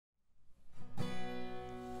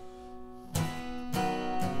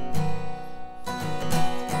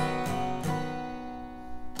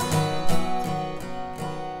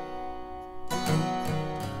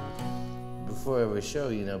a show,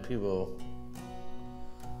 you know, people,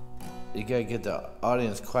 you gotta get the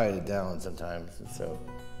audience quieted down sometimes. And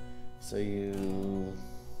so you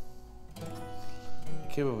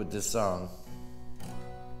came up with this song.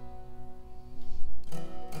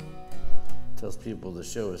 Tells people the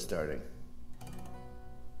show is starting.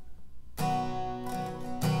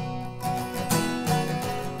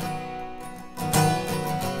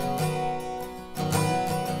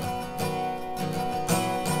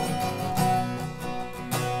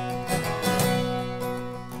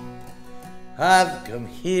 I've come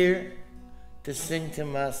here to sing to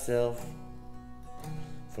myself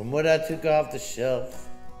from what I took off the shelf,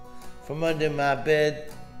 from under my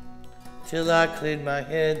bed, till I cleared my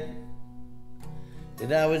head,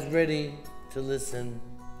 and I was ready to listen.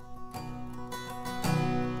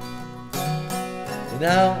 And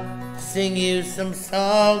I'll sing you some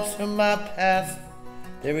songs from my past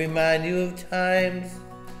that remind you of times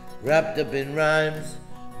wrapped up in rhymes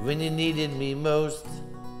when you needed me most,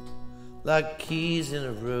 like keys in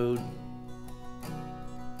a road.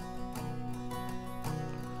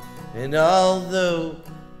 And although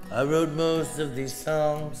I wrote most of these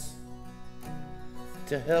songs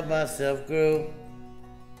to help myself grow,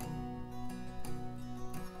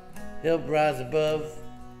 help rise above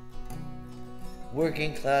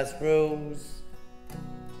working class prose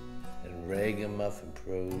and ragamuffin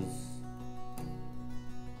prose,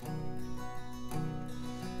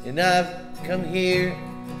 and I've come here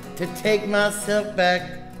to take myself back,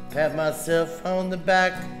 pat myself on the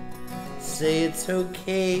back, say it's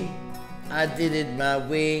okay, I did it my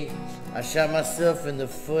way, I shot myself in the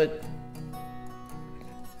foot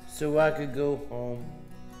so I could go home.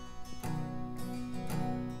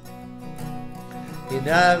 And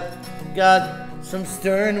I've got some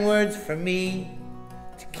stern words for me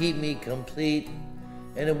to keep me complete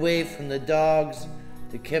and away from the dogs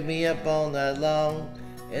that kept me up all night long,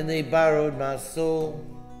 and they borrowed my soul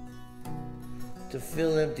to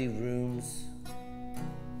fill empty rooms.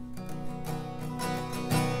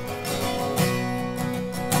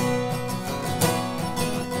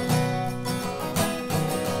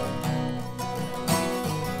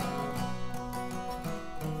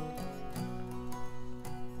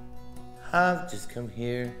 I've just come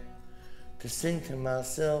here to sing to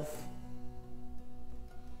myself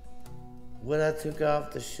what I took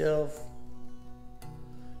off the shelf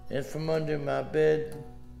and from under my bed,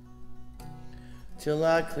 till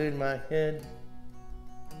I cleared my head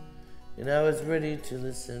and I was ready to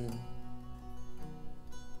listen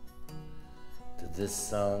to this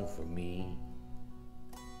song for me.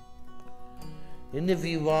 And if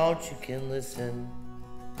you want, you can listen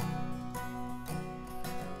to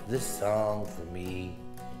this song for me.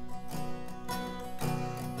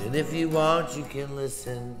 And if you want, you can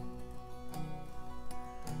listen.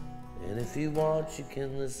 And if you want, you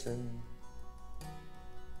can listen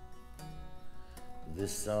to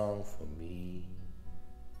this song for me.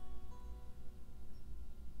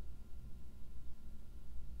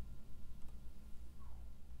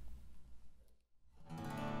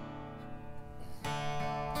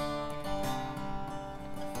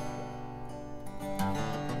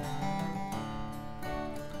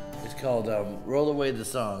 It's called Roll Away the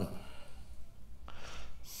Song,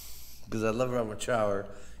 because I love Robert Trower.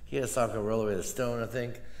 He had a song called Roll Away the Stone, I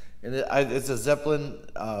think. And it's a Zeppelin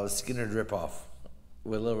Skinner ripoff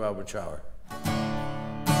with Little Robert Trower.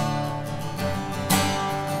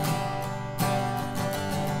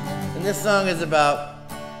 And this song is about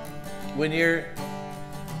when you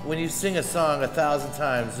sing a song 1,000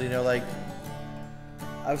 times, you know, like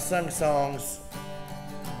I've sung songs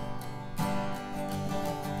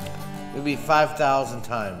maybe 5,000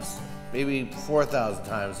 times, maybe 4,000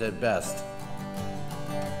 times at best.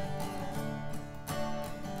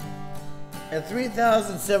 And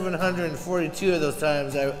 3,742 of those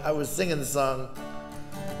times I was singing the song,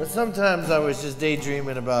 but sometimes I was just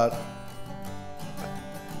daydreaming about,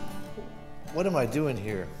 what am I doing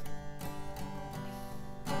here?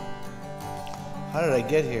 How did I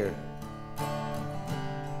get here?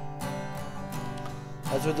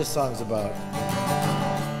 That's what this song's about.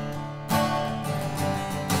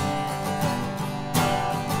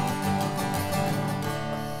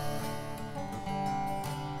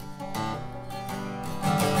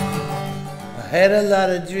 I had a lot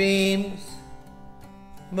of dreams,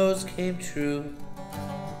 most came true.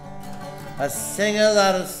 I sang a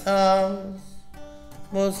lot of songs,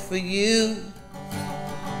 most for you.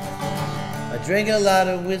 I drank a lot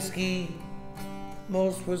of whiskey,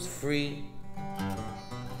 most was free.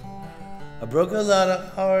 I broke a lot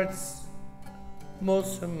of hearts,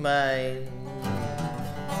 most were mine.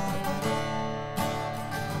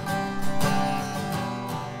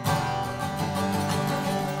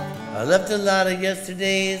 I left a lot of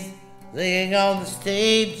yesterdays laying on the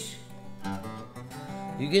stage.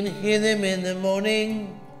 You can hear them in the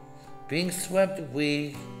morning being swept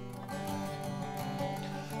away.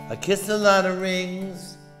 I kissed a lot of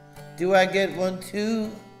rings. Do I get one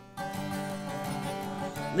too?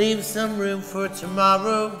 Leave some room for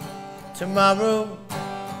tomorrow, tomorrow,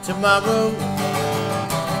 tomorrow.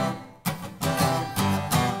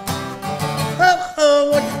 Oh, oh,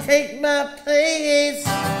 won't you take my place?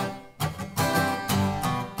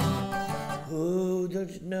 Oh,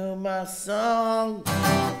 don't you know my song?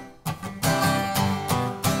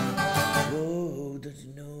 Oh, don't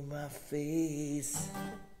you know my face?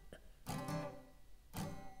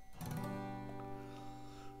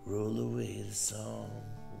 Roll away the song.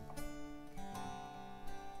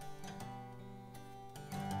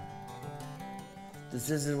 This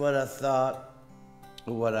isn't what I thought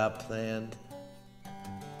or what I planned.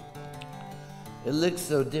 It looks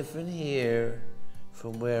so different here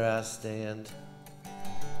from where I stand.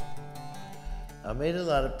 I made a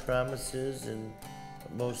lot of promises and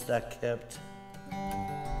most I kept.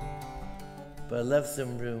 But I left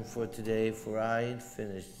some room for today, for I ain't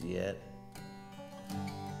finished yet.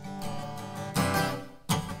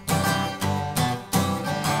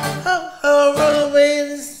 Oh, oh, roll away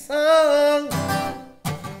the song.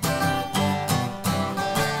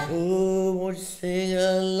 Oh, won't you sing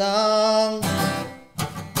along?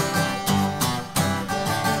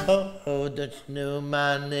 Oh, oh, don't you know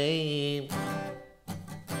my name?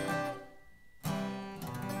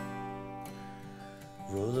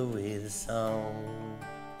 Roll away the song.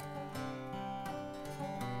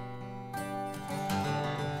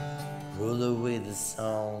 Roll away the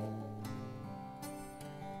song.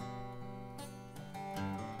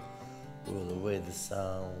 Roll away the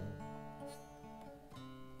song.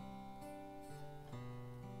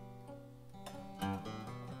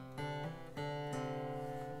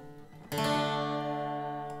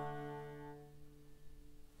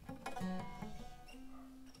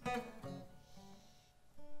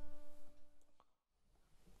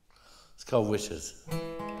 It's called Wishes.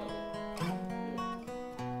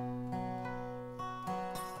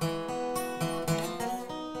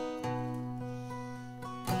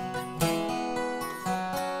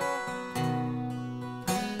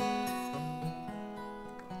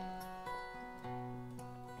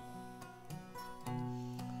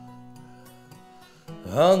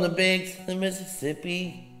 On the banks of the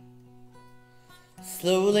Mississippi,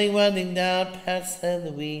 slowly winding down past St.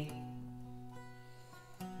 Louis,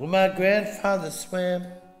 where my grandfather swam,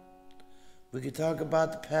 we could talk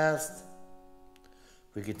about the past,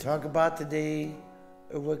 we could talk about today,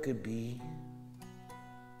 or what could be.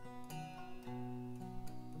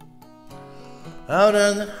 Out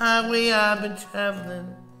on the highway I've been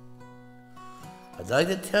traveling, I'd like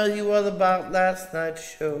to tell you all about last night's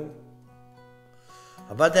show.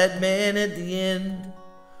 About that man at the end,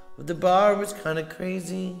 where the bar was kinda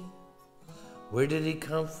crazy. Where did he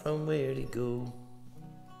come from, where'd he go?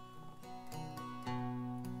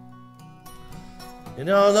 And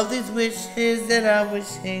all of these wishes that I'm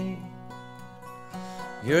wishing,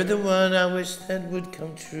 you're the one I wish that would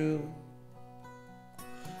come true.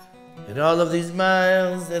 And all of these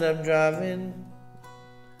miles that I'm driving,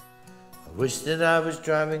 I wish that I was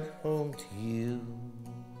driving home to you.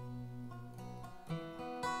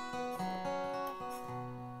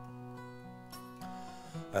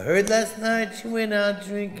 I heard last night you went out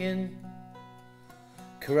drinking,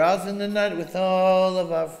 carousing the night with all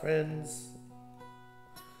of our friends.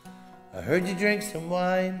 I heard you drank some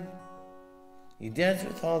wine, you danced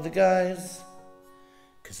with all the guys,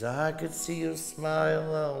 'cause I could see your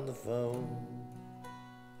smile on the phone.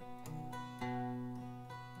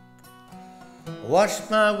 I washed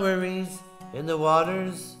my worries in the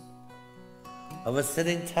waters of a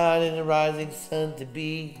setting tide and a rising sun to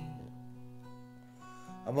be.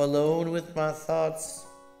 I'm alone with my thoughts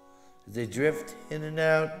as they drift in and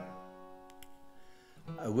out.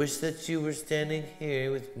 I wish that you were standing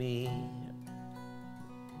here with me.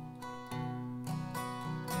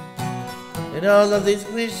 And all of these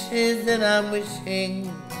wishes that I'm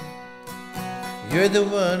wishing, you're the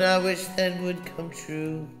one I wish that would come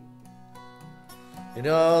true. And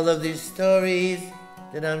all of these stories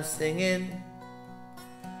that I'm singing,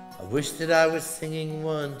 I wish that I was singing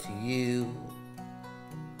one to you.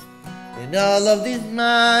 And all of these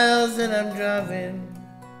miles that I'm driving,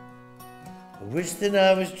 I wish that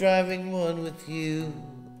I was driving one with you.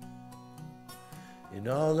 And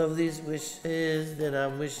all of these wishes that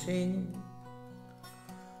I'm wishing,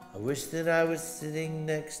 I wish that I was sitting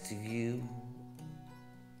next to you.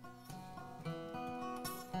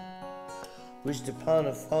 wished upon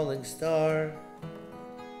a falling star.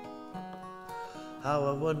 How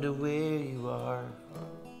I wonder where you are.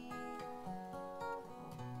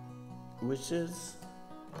 Wishes.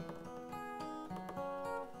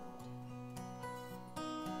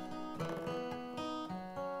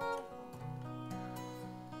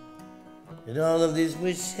 And all of these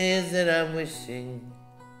wishes that I'm wishing,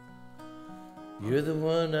 you're the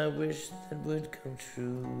one I wish that would come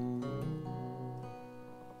true.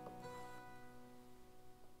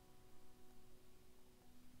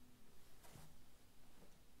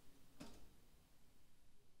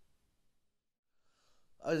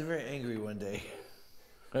 I was very angry one day.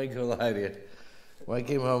 I ain't gonna lie to you. When I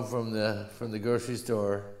came home from the grocery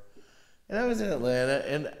store, and I was in Atlanta,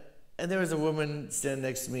 and there was a woman standing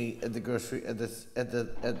next to me at the grocery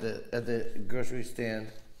grocery stand.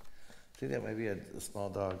 I think that might be a small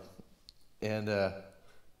dog, and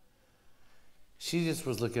she just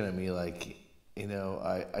was looking at me like, you know,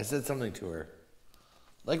 I said something to her,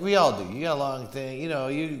 like we all do. You got a long thing, you know.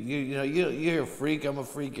 You're a freak. I'm a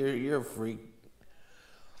freak. You're a freak.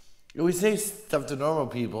 We say stuff to normal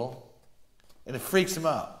people, and it freaks them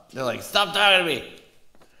out. They're like, "Stop talking to me."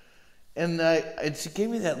 And she gave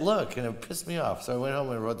me that look, and it pissed me off. So I went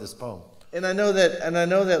home and wrote this poem. And I know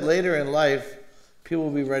that later in life, people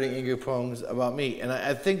will be writing angry poems about me. And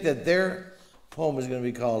I think that their poem is going to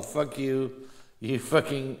be called "Fuck You, you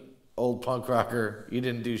fucking old punk rocker. You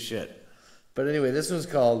didn't do shit." But anyway, this one's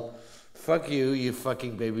called "Fuck You, you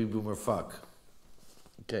fucking baby boomer fuck."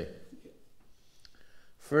 Okay.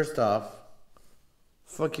 First off,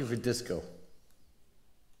 fuck you for disco.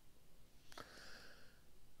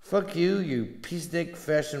 Fuck you, you peacenik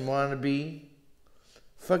fashion wannabe.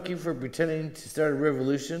 Fuck you for pretending to start a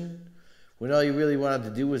revolution when all you really wanted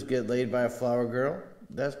to do was get laid by a flower girl.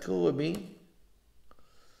 That's cool with me.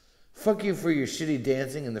 Fuck you for your shitty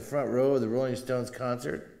dancing in the front row of the Rolling Stones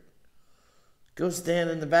concert. Go stand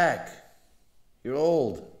in the back. You're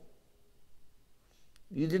old.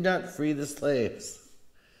 You did not free the slaves.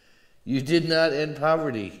 You did not end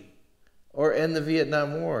poverty or end the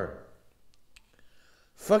Vietnam War.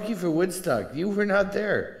 Fuck you for Woodstock. You were not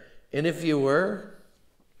there. And if you were,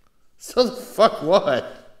 so the fuck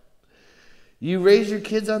what? You raised your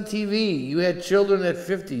kids on TV. You had children at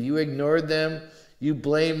 50. You ignored them. You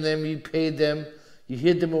blamed them. You paid them. You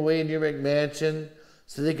hid them away in your McMansion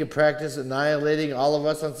so they could practice annihilating all of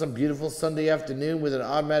us on some beautiful Sunday afternoon with an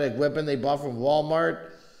automatic weapon they bought from Walmart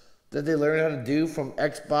that they learned how to do from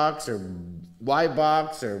Xbox or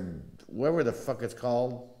Y-Box or whatever the fuck it's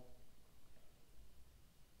called.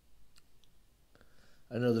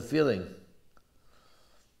 I know the feeling.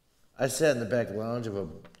 I sat in the back lounge of a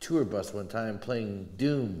tour bus one time playing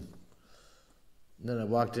Doom. And then I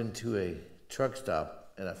walked into a truck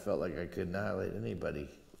stop and I felt like I could annihilate anybody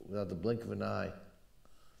without the blink of an eye.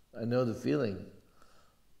 I know the feeling.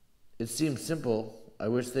 It seems simple. I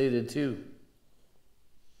wish they did too.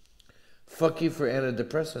 Fuck you for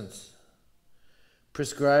antidepressants.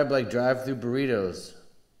 Prescribed like drive-through burritos.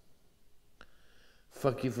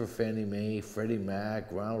 Fuck you for Fannie Mae, Freddie Mac,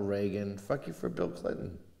 Ronald Reagan. Fuck you for Bill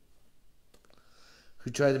Clinton, who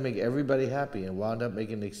tried to make everybody happy and wound up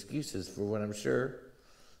making excuses for what I'm sure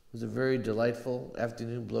was a very delightful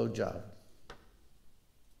afternoon blowjob.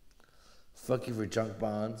 Fuck you for junk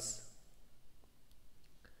bonds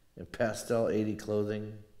and pastel 80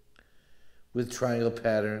 clothing with triangle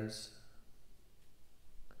patterns.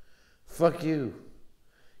 Fuck you.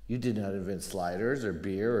 You did not invent sliders or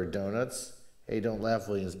beer or donuts. Hey, don't laugh,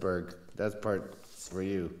 Williamsburg. That part's for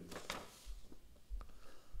you.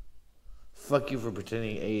 Fuck you for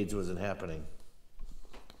pretending AIDS wasn't happening.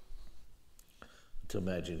 Until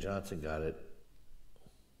Magic Johnson got it.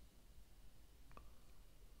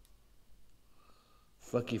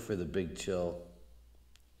 Fuck you for the big chill.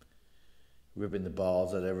 Ripping the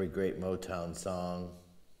balls out of every great Motown song.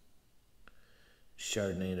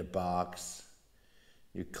 Chardonnay in a box.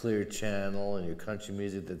 Your Clear Channel and your country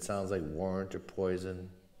music that sounds like Warrant or Poison.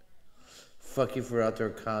 Fuck you for outdoor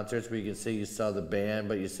concerts where you can say you saw the band,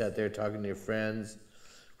 but you sat there talking to your friends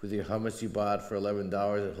with your hummus you bought for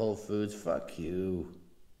 $11 at Whole Foods. Fuck you.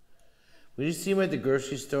 When you see me at the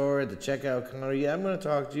grocery store, at the checkout counter, yeah, I'm going to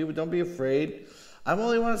talk to you, but don't be afraid. I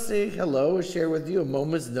only want to say hello or share with you a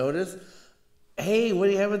moment's notice. Hey, what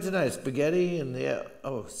are you having tonight? Spaghetti? And yeah,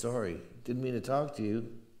 oh, sorry. Didn't mean to talk to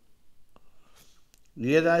you.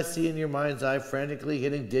 Yet I see in your mind's eye frantically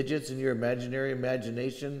hitting digits in your imaginary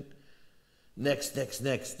imagination. Next, next,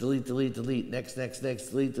 next. Delete, delete, delete. Next, next, next.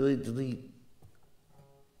 Delete, delete, delete.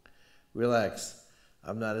 Relax.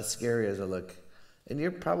 I'm not as scary as I look. And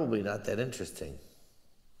you're probably not that interesting.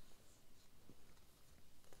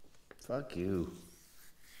 Fuck you.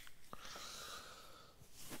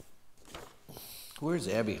 Where's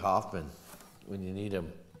Abby Hoffman when you need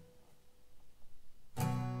him?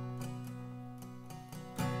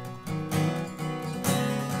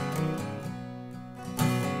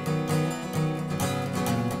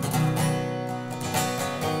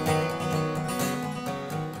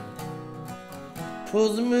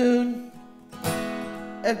 Pulls the moon,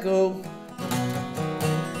 echo,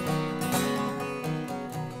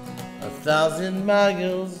 1,000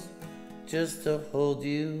 miles just to hold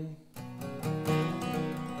you.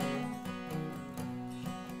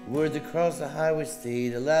 Words across the highway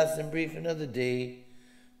stayed, alas and brief another day.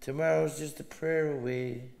 Tomorrow's just a prayer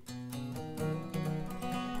away.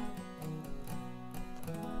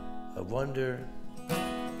 I wonder.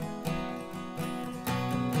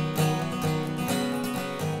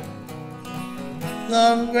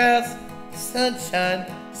 Long grass, sunshine,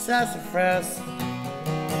 sassafras,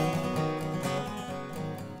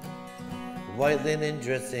 white linen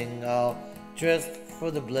dressing, all dressed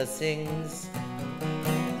for the blessings.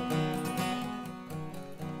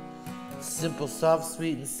 Simple, soft,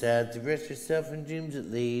 sweet, and sad, to rest yourself in dreams that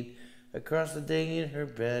lead across the day in her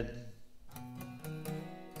bed.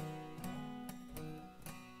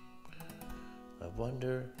 I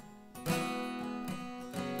wonder.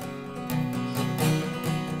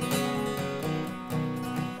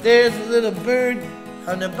 There's a little bird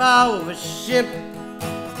on the bow of a ship.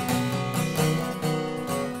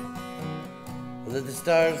 Let the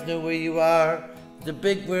stars know where you are, the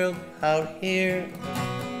big world out here.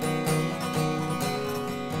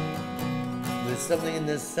 There's something in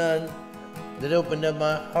the sun that opened up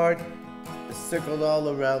my heart, that circled all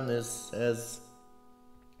around this, as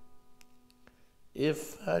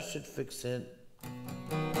if I should fix it.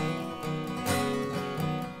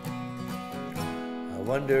 I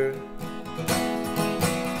wonder.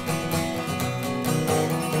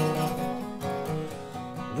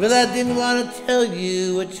 Well, I didn't want to tell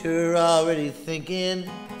you what you're already thinking.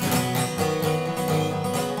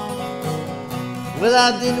 Well,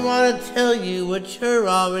 I didn't want to tell you what you're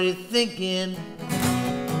already thinking.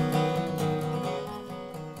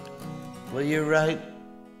 Well, you're right.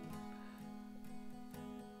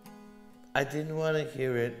 I didn't want to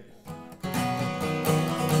hear it.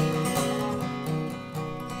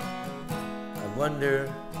 I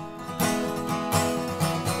wonder.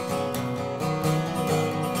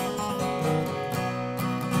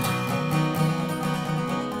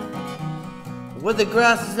 Well, the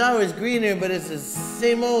grass is always greener, but it's the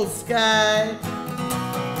same old sky.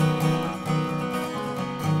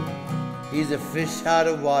 He's a fish out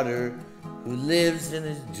of water who lives in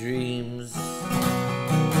his dreams.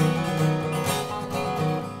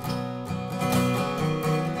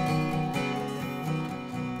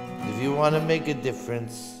 If you want to make a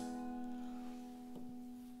difference,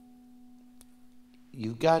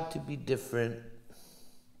 you got to be different.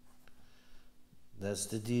 That's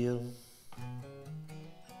the deal.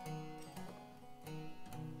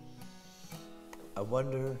 I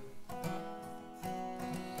wonder.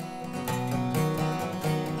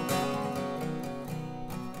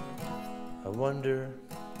 I wonder.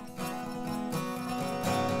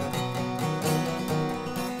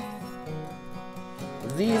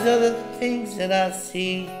 These are the things that I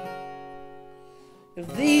see.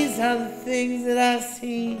 If these are the things that I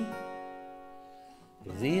see.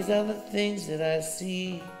 If these are the things that I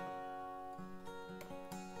see.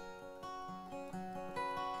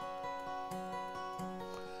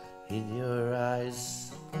 In your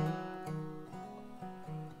eyes,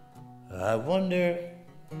 I wonder,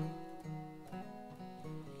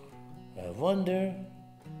 I wonder,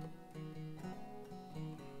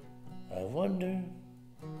 I wonder,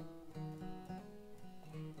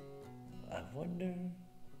 I wonder.